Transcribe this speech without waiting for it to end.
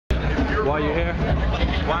Why are you here?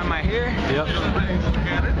 Why am I here? Yep.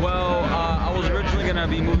 Well, I was originally going to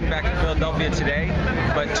be moving back to Philadelphia today,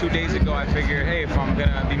 but 2 days ago I figured, hey, if I'm going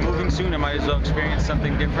to be moving soon, I might as well experience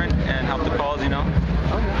something different and help the cause, you know?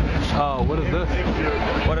 What is this?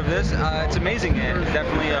 What of this? It's amazing. It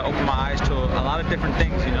definitely opened my eyes to a lot of different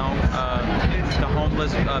things, you know? The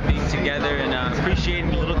homeless being together and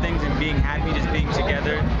appreciating little things and being happy just being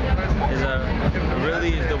together is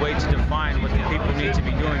really is the way to define what the people need to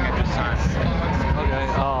be doing at this time.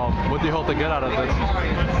 Okay. What do you hope to get out of this?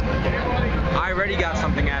 I already got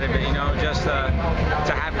something out of it, you know, just to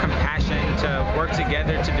have compassion, to work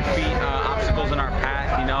together to defeat obstacles in our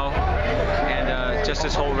path, you know, and just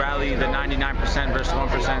this whole rally, the 99% versus 1%,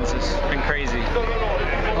 has been crazy.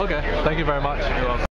 Okay, thank you very much. You're welcome.